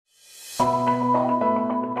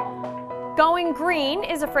Going green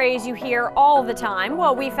is a phrase you hear all the time.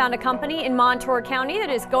 Well, we found a company in Montour County that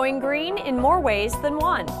is going green in more ways than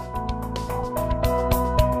one.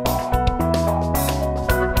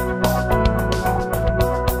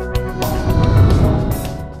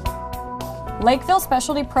 Lakeville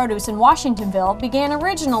Specialty Produce in Washingtonville began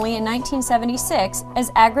originally in 1976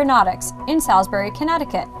 as Agronautics in Salisbury,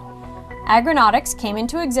 Connecticut. Agronautics came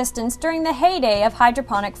into existence during the heyday of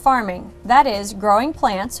hydroponic farming, that is, growing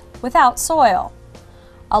plants without soil.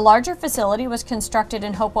 A larger facility was constructed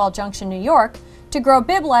in Hopewell Junction, New York, to grow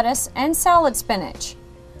bib lettuce and salad spinach.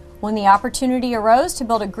 When the opportunity arose to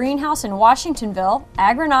build a greenhouse in Washingtonville,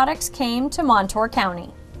 Agronautics came to Montour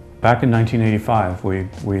County. Back in 1985,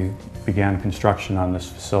 we began construction on this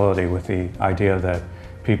facility with the idea that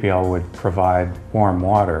PPL would provide warm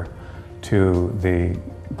water to the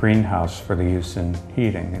greenhouse for the use in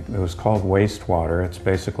heating. It was called wastewater. It's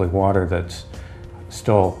basically water that's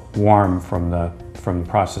still warm from the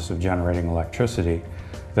process of generating electricity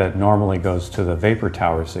that normally goes to the vapor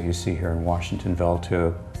towers that you see here in Washingtonville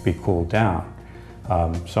to be cooled down.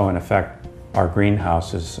 So in effect, our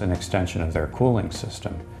greenhouse is an extension of their cooling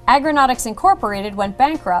system. Agronautics Incorporated went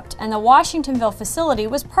bankrupt and the Washingtonville facility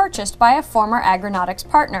was purchased by a former Agronautics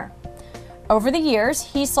partner. Over the years,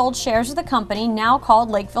 he sold shares of the company, now called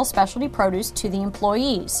Lakeville Specialty Produce, to the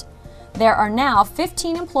employees. There are now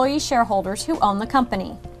 15 employee shareholders who own the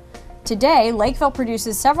company. Today, Lakeville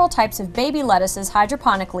produces several types of baby lettuces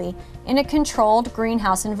hydroponically in a controlled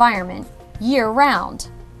greenhouse environment, year-round.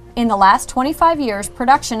 In the last 25 years,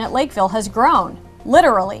 production at Lakeville has grown,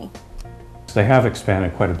 literally. They have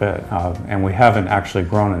expanded quite a bit, and we haven't actually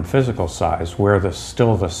grown in physical size. We're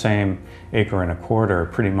still the same acre and a quarter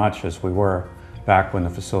pretty much as we were back when the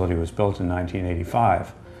facility was built in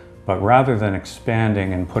 1985. But rather than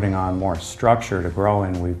expanding and putting on more structure to grow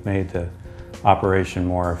in, we've made the operation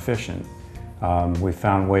more efficient. We've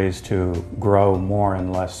found ways to grow more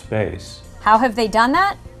in less space. How have they done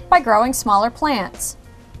that? By growing smaller plants.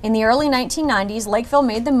 In the early 1990s, Lakeville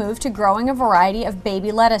made the move to growing a variety of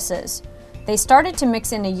baby lettuces. They started to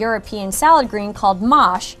mix in a European salad green called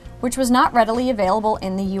mosh, which was not readily available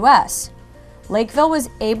in the U.S. Lakeville was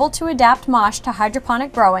able to adapt mosh to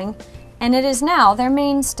hydroponic growing, and it is now their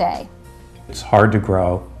mainstay. It's hard to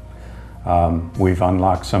grow. We've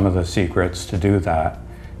unlocked some of the secrets to do that,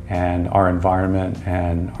 and our environment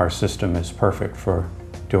and our system is perfect for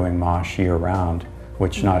doing mosh year-round,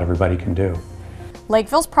 which not everybody can do.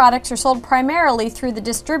 Lakeville's products are sold primarily through the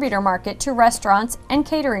distributor market to restaurants and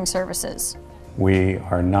catering services. We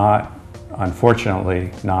are not,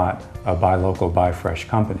 unfortunately, not a buy local, buy fresh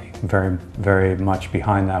company. Very, very much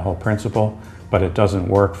behind that whole principle, but it doesn't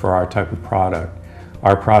work for our type of product.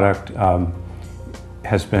 Our product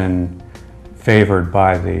has been favored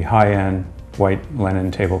by the high-end white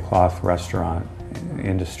linen tablecloth restaurant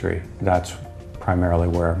industry. That's primarily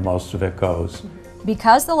where most of it goes.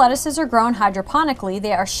 Because the lettuces are grown hydroponically,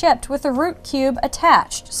 they are shipped with a root cube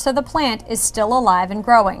attached, so the plant is still alive and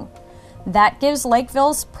growing. That gives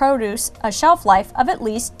Lakeville's produce a shelf life of at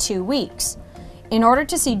least 2 weeks. In order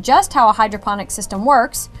to see just how a hydroponic system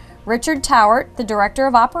works, Richard Towert, the Director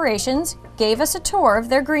of Operations, gave us a tour of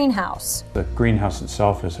their greenhouse. The greenhouse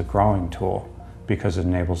itself is a growing tool because it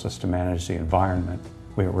enables us to manage the environment.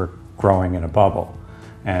 We're growing in a bubble,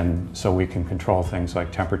 and so we can control things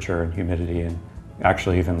like temperature and humidity and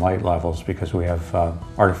actually even light levels because we have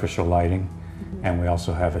artificial lighting and we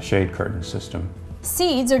also have a shade curtain system.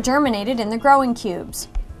 Seeds are germinated in the growing cubes.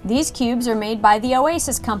 These cubes are made by the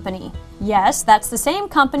Oasis Company. Yes, that's the same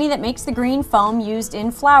company that makes the green foam used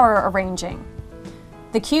in flower arranging.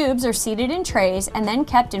 The cubes are seated in trays and then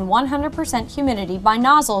kept in 100% humidity by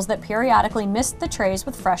nozzles that periodically mist the trays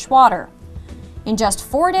with fresh water. In just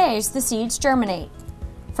 4 days, the seeds germinate.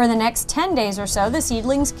 For the next 10 days or so, the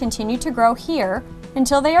seedlings continue to grow here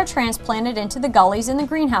until they are transplanted into the gullies in the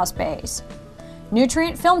greenhouse bays.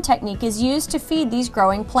 Nutrient film technique is used to feed these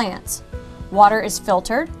growing plants. Water is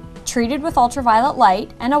filtered, treated with ultraviolet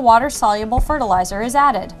light, and a water-soluble fertilizer is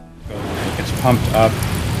added. It's pumped up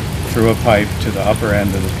through a pipe to the upper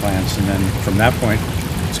end of the plants, and then from that point,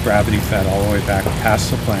 it's gravity fed all the way back past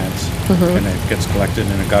the plants, and it gets collected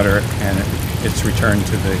in a gutter, and it's returned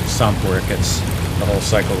to the sump where it gets the whole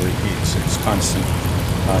cycle repeats. It's constant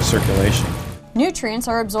circulation. Nutrients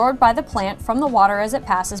are absorbed by the plant from the water as it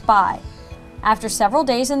passes by. After several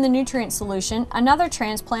days in the nutrient solution, another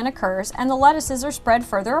transplant occurs and the lettuces are spread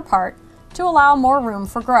further apart to allow more room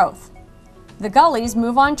for growth. The gullies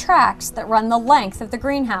move on tracks that run the length of the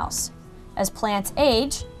greenhouse. As plants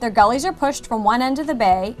age, their gullies are pushed from one end of the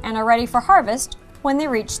bay and are ready for harvest when they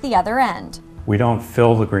reach the other end. We don't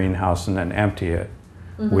fill the greenhouse and then empty it.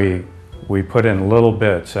 We we put in little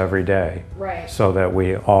bits every day, Right. so that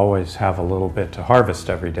we always have a little bit to harvest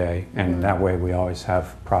every day, and that way we always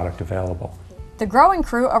have product available. The growing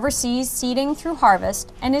crew oversees seeding through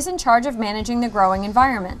harvest and is in charge of managing the growing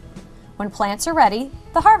environment. When plants are ready,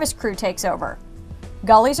 the harvest crew takes over.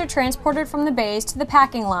 Gullies are transported from the bays to the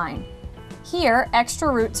packing line. Here, extra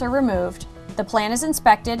roots are removed, the plant is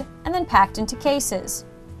inspected, and then packed into cases.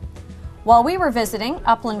 While we were visiting,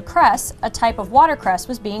 upland cress, a type of watercress,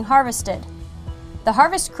 was being harvested. The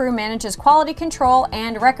harvest crew manages quality control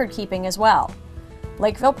and record keeping as well.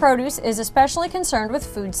 Lakeville Produce is especially concerned with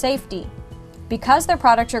food safety. Because their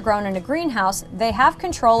products are grown in a greenhouse, they have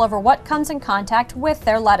control over what comes in contact with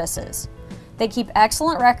their lettuces. They keep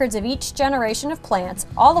excellent records of each generation of plants,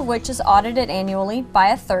 all of which is audited annually by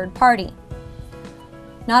a third party.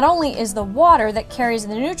 Not only is the water that carries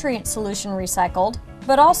the nutrient solution recycled,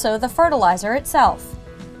 but also the fertilizer itself.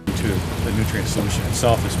 The nutrient solution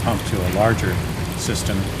itself is pumped to a larger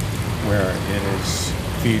system where it is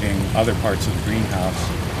feeding other parts of the greenhouse,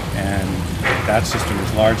 and that system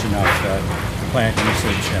is large enough that plant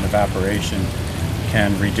usage and evaporation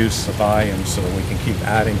can reduce the volume so that we can keep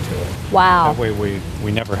adding to it. Wow. That way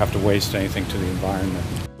we never have to waste anything to the environment.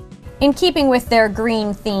 In keeping with their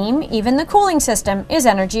green theme, even the cooling system is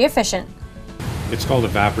energy efficient. It's called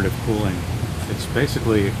evaporative cooling. It's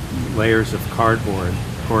basically layers of cardboard,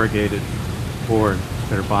 corrugated board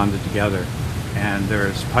that are bonded together, and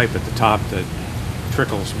there's a pipe at the top that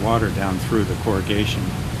trickles water down through the corrugation,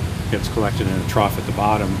 gets collected in a trough at the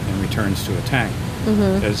bottom and returns to a tank.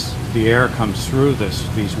 As the air comes through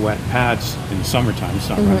these wet pads in the summertime, it's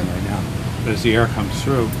not running right now, but as the air comes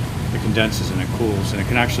through, it condenses and it cools, and it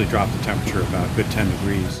can actually drop the temperature about a good 10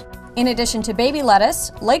 degrees. In addition to baby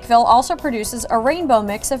lettuce, Lakeville also produces a rainbow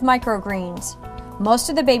mix of microgreens. Most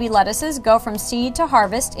of the baby lettuces go from seed to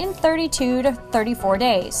harvest in 32 to 34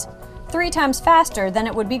 days, 3 times faster than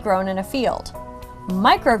it would be grown in a field.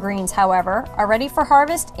 Microgreens, however, are ready for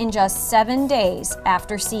harvest in just 7 days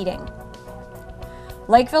after seeding.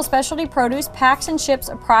 Lakeville Specialty Produce packs and ships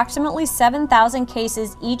approximately 7,000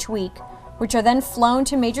 cases each week, which are then flown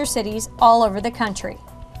to major cities all over the country.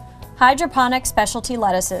 Hydroponic specialty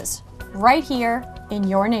lettuces, right here in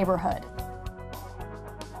your neighborhood.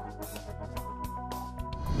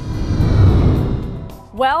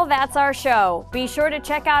 Well, that's our show. Be sure to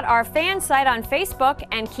check out our fan site on Facebook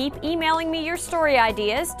and keep emailing me your story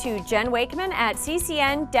ideas to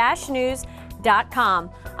jenwakeman@ccn-news.com.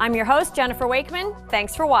 I'm your host, Jennifer Wakeman.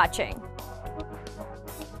 Thanks for watching.